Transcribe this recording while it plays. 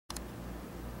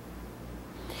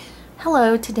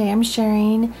Hello, today I'm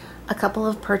sharing a couple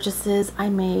of purchases I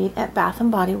made at Bath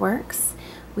 & Body Works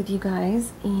with you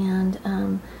guys,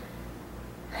 and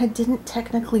I didn't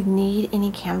technically need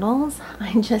any candles.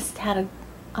 I just had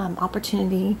an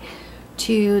opportunity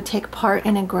to take part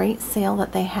in a great sale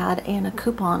that they had and a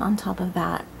coupon on top of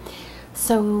that.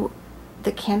 So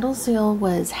the candle sale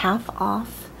was half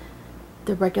off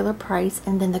the regular price,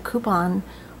 and then the coupon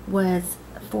was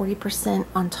 40%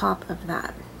 on top of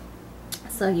that.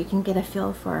 So you can get a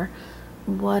feel for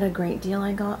what a great deal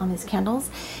I got on these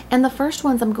candles. And the first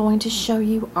ones I'm going to show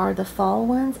you are the fall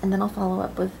ones, and then I'll follow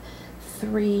up with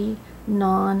 3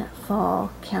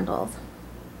 non-fall candles.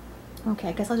 Okay,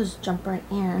 I guess I'll just jump right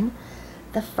in.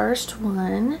 The first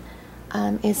one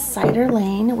is Cider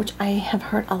Lane, which I have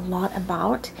heard a lot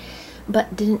about,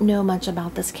 but didn't know much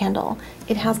about this candle.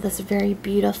 It has this very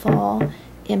beautiful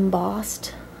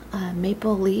embossed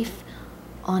maple leaf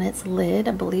on its lid.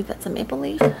 I believe that's a maple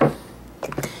leaf,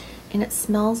 and it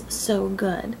smells so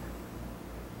good.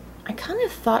 I kind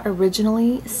of thought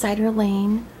originally Cider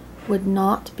Lane would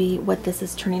not be what this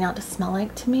is turning out to smell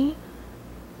like to me,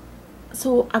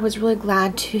 so I was really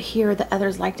glad to hear that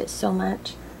others liked it so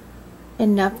much,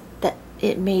 enough that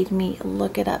it made me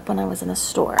look it up when I was in a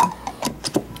store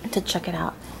to check it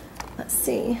out. Let's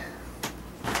see.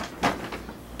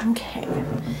 Okay,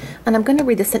 and I'm going to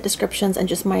read the scent descriptions and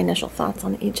just my initial thoughts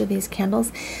on each of these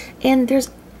candles. And there's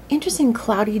interesting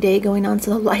cloudy day going on, so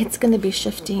the light's going to be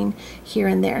shifting here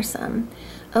and there some.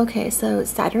 Okay, so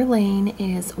Cider Lane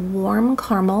is warm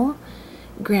caramel,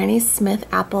 Granny Smith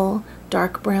apple,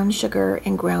 dark brown sugar,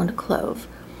 and ground clove.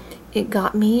 It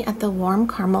got me at the warm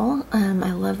caramel.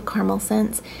 I love caramel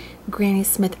scents. Granny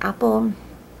Smith apple,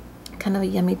 kind of a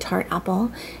yummy tart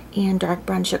apple, and dark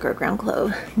brown sugar, ground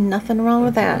clove. Nothing wrong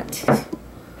with that.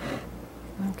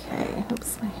 Okay,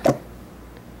 oops.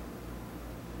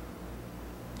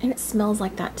 And it smells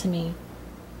like that to me,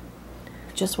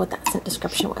 just what that scent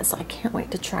description was, so I can't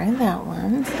wait to try that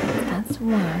one. So that's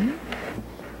one.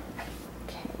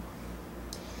 Okay,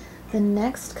 the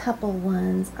next couple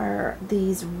ones are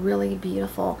these really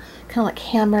beautiful, kind of like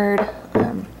hammered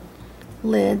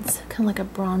lids, kind of like a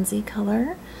bronzy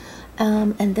color.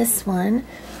 And this one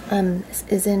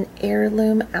is in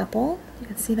Heirloom Apple. You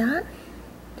can see that.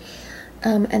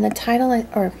 And the title,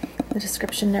 or the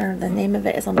description, or the name of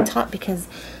it, is on the top because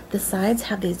the sides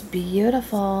have these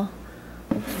beautiful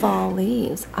fall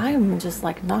leaves. I'm just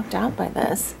like knocked out by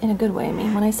this in a good way. I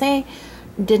mean, when I say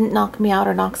didn't knock me out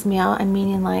or knocks me out, I'm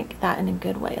meaning like that in a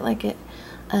good way. Like it,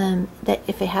 that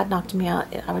if it had knocked me out,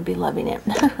 I would be loving it.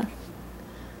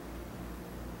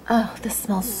 Oh, this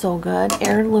smells so good.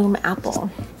 Heirloom Apple.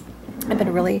 I've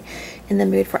been really in the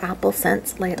mood for apple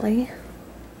scents lately.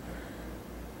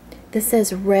 This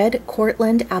says red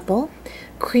Cortland apple,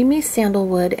 creamy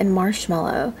sandalwood, and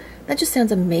marshmallow. That just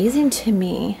sounds amazing to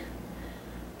me.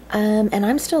 And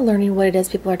I'm still learning what it is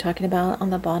people are talking about on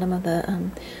the bottom of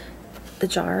the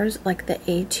jars, like the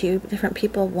A2. Different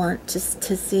people want to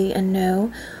see and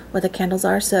know what the candles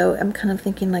are, so I'm kind of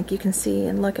thinking like you can see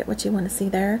and look at what you want to see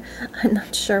there. I'm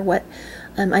not sure what,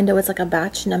 I know it's like a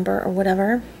batch number or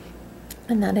whatever,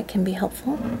 and that it can be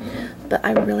helpful, but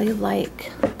I really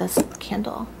like this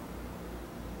candle.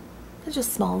 It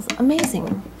just smells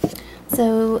amazing.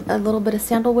 So a little bit of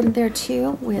sandalwood in there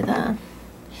too with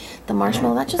the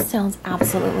marshmallow. That just sounds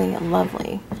absolutely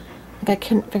lovely. Like I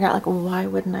couldn't figure out like why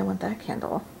wouldn't I want that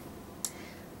candle.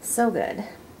 So good.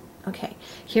 Okay,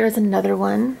 here's another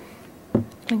one.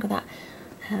 Look at that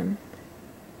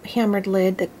hammered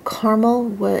lid, the Caramel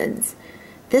Woods.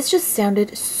 This just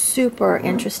sounded super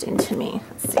interesting to me.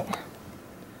 Let's see.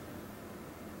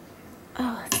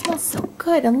 Oh, it smells so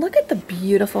good. And look at the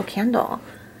beautiful candle.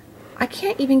 I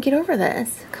can't even get over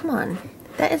this. Come on.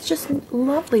 That is just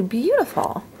lovely,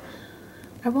 beautiful.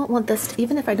 I won't want this,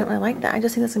 even if I don't really like that. I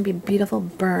just think this is going to be a beautiful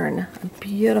burn. A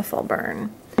beautiful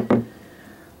burn.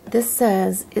 This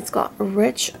says it's got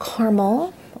rich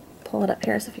caramel. I'll pull it up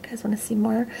here so if you guys want to see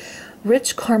more.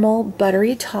 Rich caramel,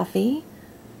 buttery toffee,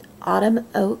 autumn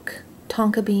oak,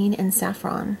 tonka bean, and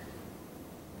saffron.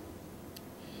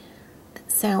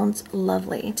 That sounds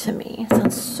lovely to me. It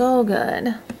sounds so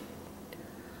good.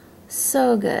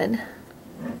 So good.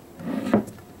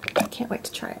 I can't wait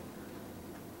to try it.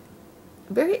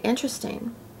 Very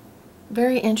interesting.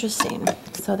 Very interesting.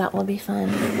 So that will be fun.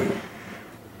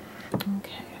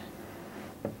 Okay.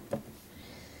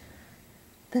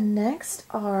 The next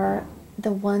are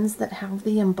the ones that have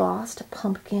the embossed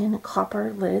pumpkin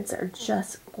copper lids. Are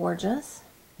just gorgeous.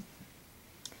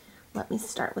 Let me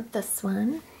start with this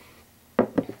one.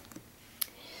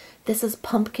 This is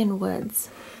Pumpkin Woods.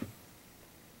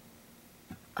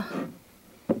 Oh,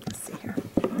 let's see here.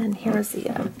 then here's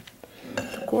the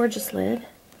gorgeous lid.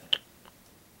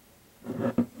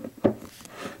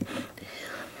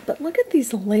 But look at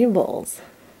these labels.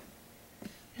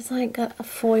 It's like got a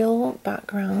foil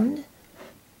background.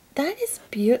 That is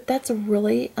beautiful. That's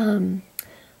really,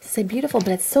 say beautiful,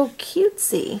 but it's so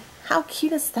cutesy. How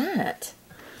cute is that?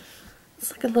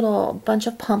 It's like a little bunch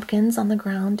of pumpkins on the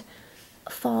ground,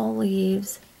 fall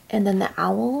leaves, and then the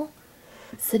owl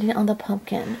sitting on the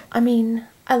pumpkin. I mean,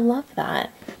 I love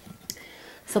that.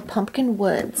 So pumpkin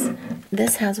woods.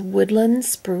 This has woodland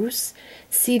spruce,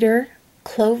 cedar,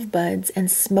 clove buds,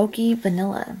 and smoky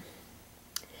vanilla.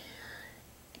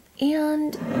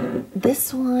 And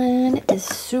this one is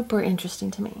super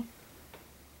interesting to me.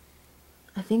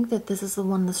 I think that this is the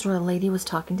one the store lady was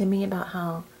talking to me about,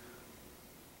 how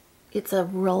it's a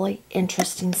really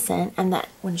interesting scent, and that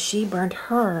when she burned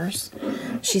hers,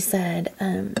 she said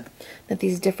that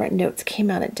these different notes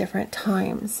came out at different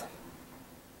times.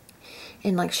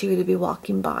 And like she would be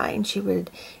walking by and she would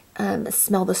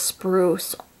smell the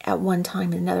spruce at one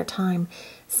time, and another time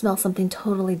smell something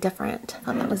totally different. I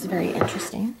thought that was very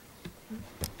interesting.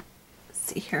 Let's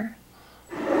see here.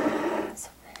 It's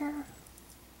over here.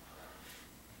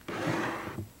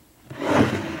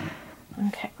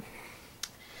 Okay.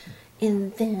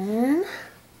 And then,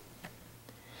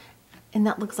 and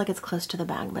that looks like it's close to the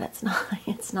bag, but it's not.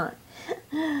 It's not.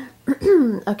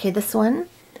 Okay, this one.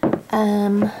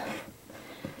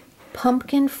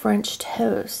 Pumpkin French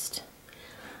toast.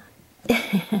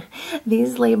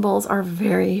 These labels are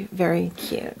very, very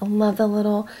cute. I love the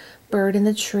little bird in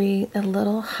the tree, the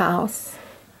little house,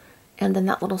 and then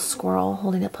that little squirrel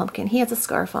holding a pumpkin. He has a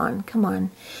scarf on. Come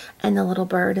on. And the little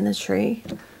bird in the tree.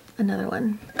 Another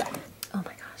one. Oh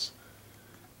my gosh.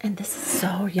 And this is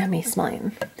so yummy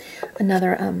smelling.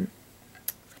 Another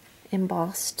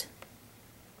embossed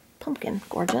pumpkin.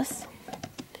 Gorgeous.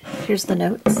 Here's the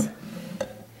notes.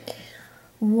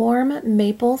 Warm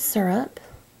maple syrup,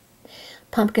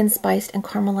 pumpkin spiced and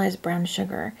caramelized brown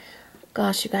sugar.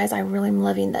 Gosh, you guys, I really am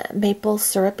loving the maple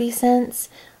syrupy scents.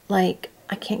 Like,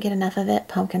 I can't get enough of it.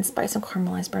 Pumpkin spice and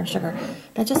caramelized brown sugar.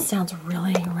 That just sounds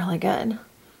really, really good.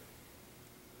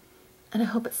 And I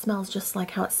hope it smells just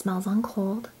like how it smells on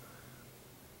cold.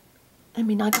 I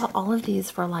mean, I got all of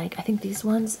these for like, I think these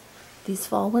ones, these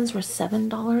fall ones were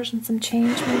 $7 and some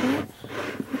change maybe.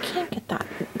 You can't get that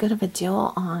good of a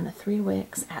deal on 3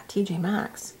 wicks at TJ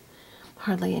Maxx.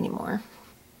 Hardly anymore.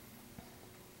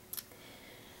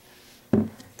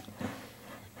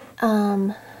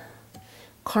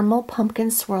 Caramel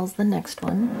pumpkin swirls, the next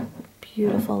one.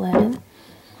 Beautiful lid.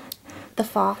 The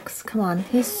fox, come on,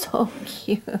 he's so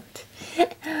cute.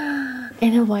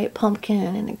 And a white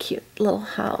pumpkin in a cute little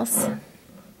house.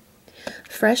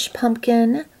 Fresh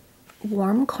pumpkin,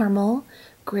 warm caramel,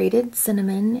 grated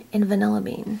cinnamon, and vanilla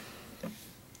bean.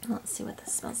 Let's see what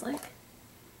this smells like.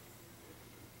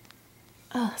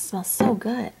 Oh, it smells so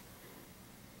good.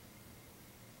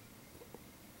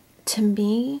 To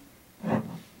me,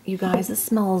 you guys, it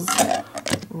smells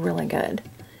really good.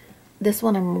 This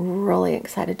one I'm really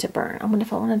excited to burn. I wonder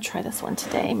if I want to try this one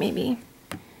today, maybe.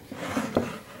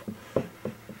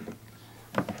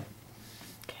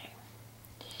 Okay.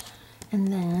 And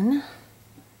then,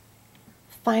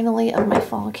 finally, of my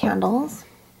fall candles,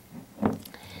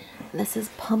 this is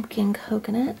pumpkin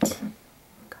coconut.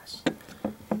 Gosh.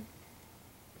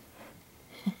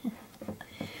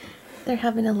 They're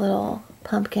having a little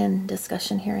pumpkin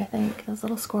discussion here, I think. Those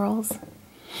little squirrels.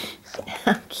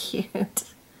 How cute.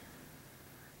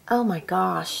 Oh my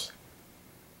gosh.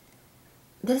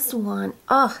 This one,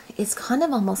 oh, it's kind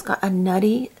of almost got a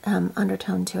nutty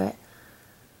undertone to it.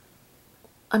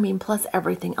 I mean, plus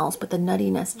everything else, but the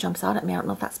nuttiness jumps out at me. I don't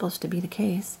know if that's supposed to be the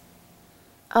case.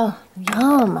 Oh,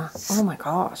 yum. Oh my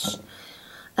gosh.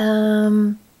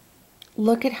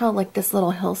 Look at how, like, this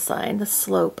little hillside, the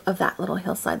slope of that little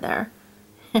hillside there.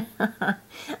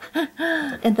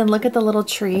 And then look at the little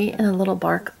tree and the little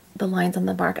bark, the lines on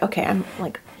the bark. Okay, I'm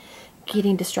like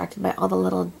getting distracted by all the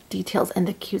little details and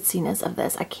the cutesiness of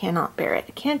this. I cannot bear it.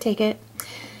 I can't take it.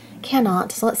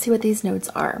 Cannot. So let's see what these notes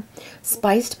are.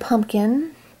 Spiced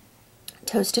pumpkin,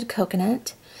 toasted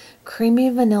coconut, creamy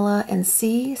vanilla, and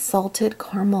sea salted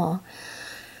caramel.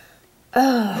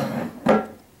 Oh,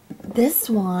 this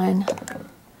one.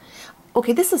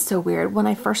 Okay, this is so weird. When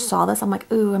I first saw this, I'm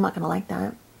like, ooh, I'm not going to like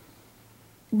that.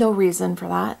 No reason for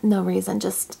that. No reason.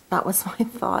 Just, that was my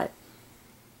thought.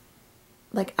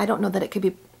 Like, I don't know that it could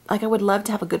be, like, I would love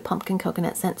to have a good pumpkin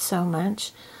coconut scent so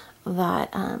much that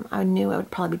I knew I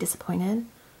would probably be disappointed.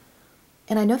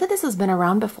 And I know that this has been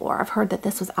around before. I've heard that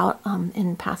this was out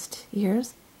in past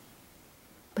years.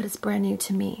 But it's brand new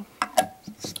to me.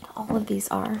 All of these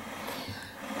are.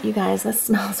 You guys, this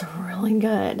smells really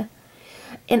good.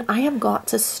 And I have got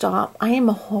to stop. I am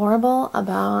horrible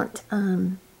about,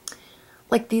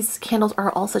 like, these candles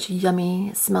are all such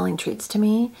yummy smelling treats to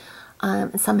me.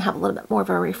 And some have a little bit more of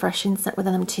a refreshing scent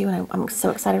within them too, and I'm so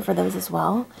excited for those as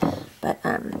well. But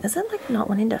is it like not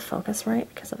wanting to focus right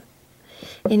because of it?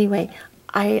 Anyway,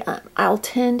 I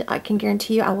can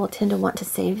guarantee you I will tend to want to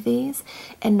save these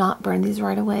and not burn these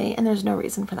right away, and there's no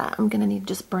reason for that. I'm gonna need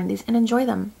to just burn these and enjoy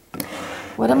them.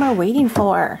 What am I waiting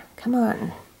for? Come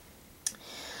on.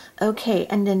 Okay,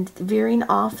 and then veering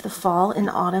off the fall and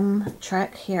autumn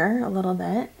trek here a little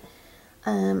bit,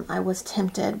 I was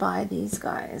tempted by these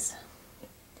guys.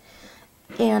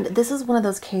 And this is one of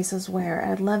those cases where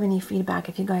I'd love any feedback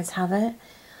if you guys have it.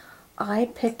 I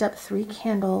picked up 3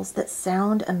 candles that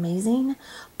sound amazing,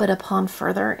 but upon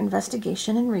further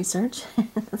investigation and research,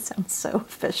 that sounds so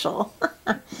official.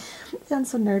 It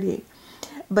sounds so nerdy.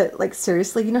 But like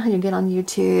seriously, you know how you get on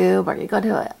YouTube or you go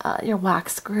to your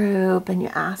wax group and you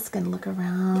ask and look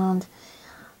around.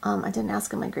 I didn't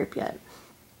ask in my group yet,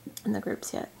 in the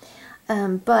groups yet.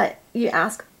 But you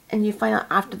ask and you find out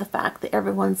after the fact that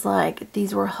everyone's like,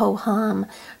 these were ho-hum,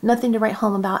 nothing to write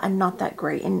home about and not that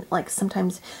great. And like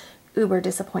sometimes uber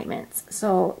disappointments.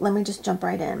 So let me just jump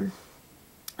right in.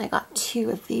 I got 2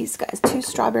 of these guys, 2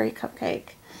 strawberry cupcake.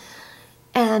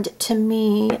 And to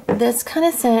me, this kind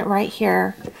of scent right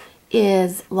here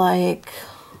is like,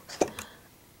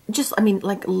 just, I mean,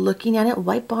 like looking at it,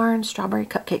 White Barn strawberry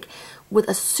cupcake with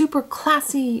a super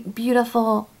classy,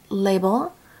 beautiful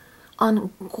label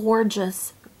on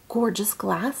gorgeous, gorgeous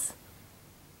glass.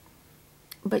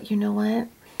 But you know what?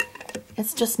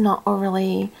 It's just not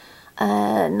overly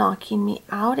knocking me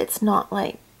out. It's not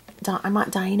like, I'm not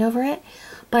dying over it.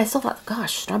 But I still thought,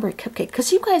 gosh, strawberry cupcake.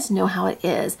 Because you guys know how it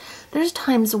is. There's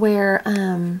times where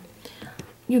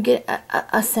you get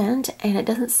a scent and it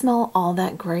doesn't smell all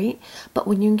that great. But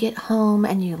when you get home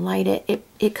and you light it,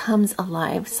 it comes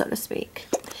alive, so to speak.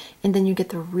 And then you get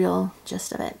the real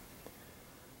gist of it.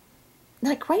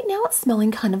 Like right now it's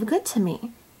smelling kind of good to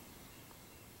me.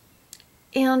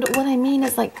 And what I mean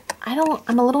is like,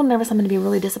 I'm a little nervous I'm going to be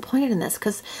really disappointed in this.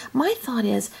 Because my thought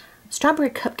is, strawberry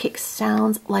cupcake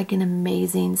sounds like an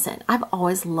amazing scent. I've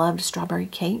always loved strawberry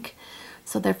cake.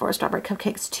 So therefore strawberry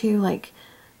cupcakes too. Like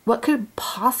what could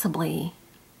possibly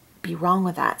be wrong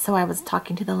with that? So I was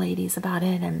talking to the ladies about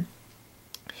it and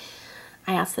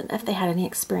I asked them if they had any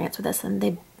experience with this.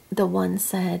 And the one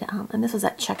said, and this was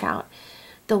at checkout,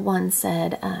 the one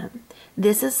said,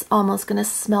 this is almost going to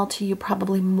smell to you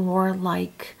probably more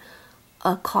like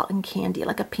a cotton candy,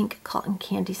 like a pink cotton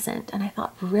candy scent. And I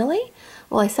thought, really?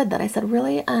 Well, I said that. I said,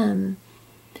 really? And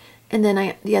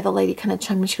then the other lady kind of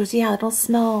chimed in. She goes, yeah, it'll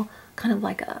smell kind of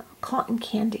like a cotton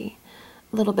candy,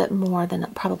 a little bit more than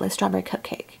probably a strawberry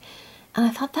cupcake. And I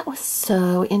thought that was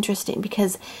so interesting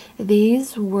because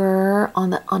these were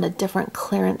on a different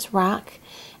clearance rack.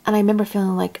 And I remember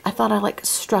feeling like, I thought I like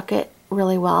struck it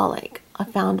really well. Like I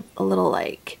found a little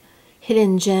like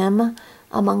hidden gem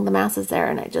among the masses there,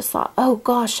 and I just thought, oh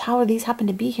gosh, how do these happen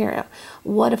to be here?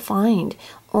 What a find,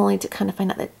 only to kind of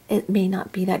find out that it may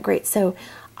not be that great. So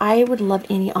I would love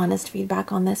any honest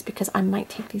feedback on this because I might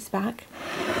take these back.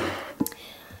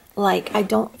 Like I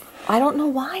don't know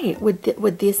why would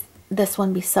this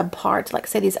one be subpar to like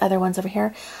say these other ones over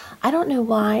here. I don't know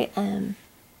why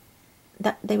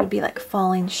that they would be like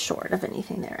falling short of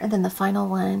anything there. And then the final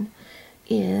one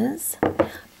is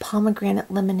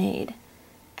pomegranate lemonade.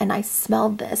 And I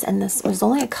smelled this, and there's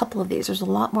only a couple of these. There's a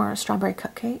lot more strawberry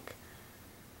cupcake.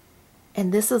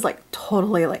 And this is like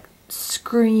totally like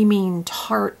screaming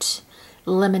tart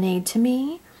lemonade to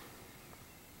me.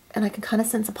 And I can kind of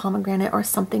sense a pomegranate or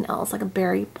something else, like a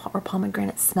berry or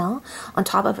pomegranate smell on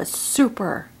top of a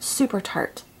super, super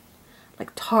tart.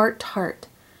 Like tart.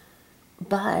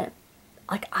 But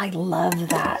like I love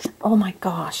that. Oh my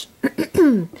gosh.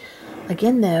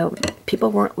 Again though, people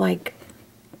weren't like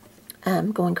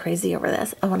going crazy over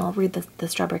this. Oh, and I'll read the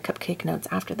strawberry cupcake notes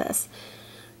after this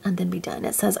and then be done.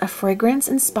 It says, a fragrance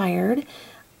inspired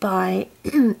by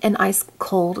an ice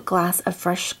cold glass of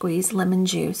fresh squeezed lemon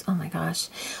juice. Oh my gosh.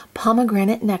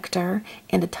 Pomegranate nectar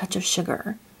and a touch of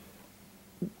sugar.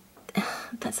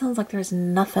 That sounds like there's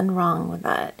nothing wrong with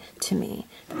that to me.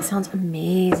 That sounds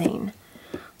amazing.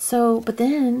 So, but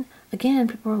then again,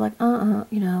 people were like,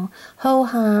 you know,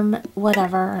 ho-hum,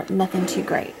 whatever, nothing too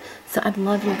great. So I'd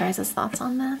love your guys' thoughts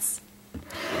on this.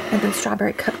 And then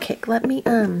strawberry cupcake. Let me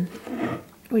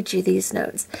read you these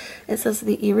notes. It says,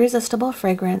 the irresistible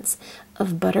fragrance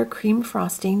of buttercream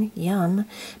frosting, yum,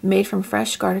 made from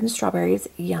fresh garden strawberries,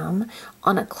 yum,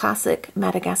 on a classic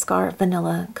Madagascar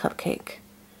vanilla cupcake.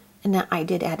 And now I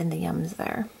did add in the yums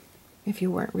there. if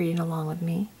you weren't reading along with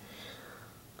me.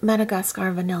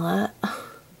 Madagascar vanilla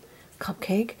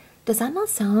cupcake. Does that not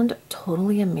sound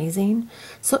totally amazing?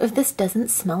 So if this doesn't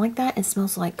smell like that, it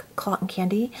smells like cotton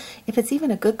candy. If it's even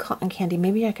a good cotton candy,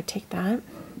 maybe I could take that.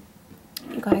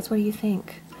 You guys, what do you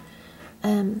think?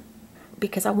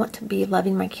 Because I want to be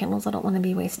loving my candles. I don't want to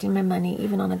be wasting my money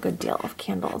even on a good deal of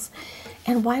candles.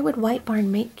 And why would White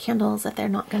Barn make candles if they're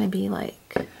not going to be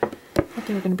like, if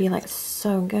they're going to be like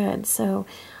so good? So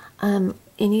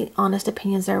any honest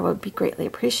opinions there would be greatly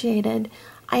appreciated.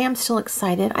 I am still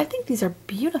excited. I think these are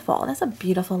beautiful. That's a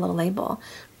beautiful little label.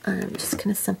 Just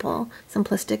kind of simple,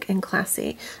 simplistic, and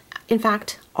classy. In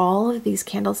fact, all of these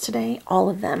candles today, all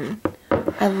of them,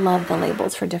 I love the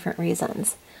labels for different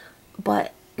reasons.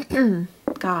 But,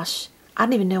 gosh, I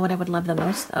don't even know what I would love the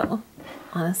most, though,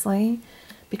 honestly.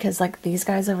 Because, like, these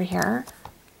guys over here,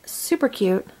 super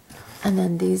cute. And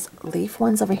then these leaf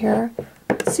ones over here,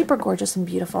 super gorgeous and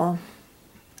beautiful.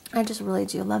 I just really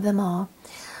do love them all.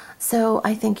 So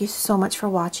I thank you so much for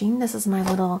watching. This is my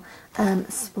little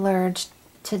splurge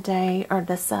today, or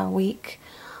this week,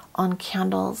 on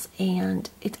candles. And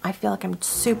I feel like I'm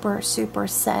super, super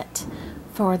set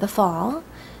for the fall.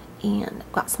 And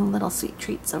I've got some little sweet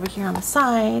treats over here on the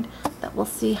side that we'll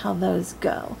see how those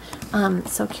go.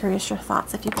 So curious your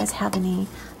thoughts if you guys have any.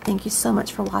 Thank you so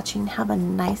much for watching. Have a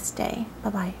nice day.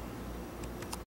 Bye-bye.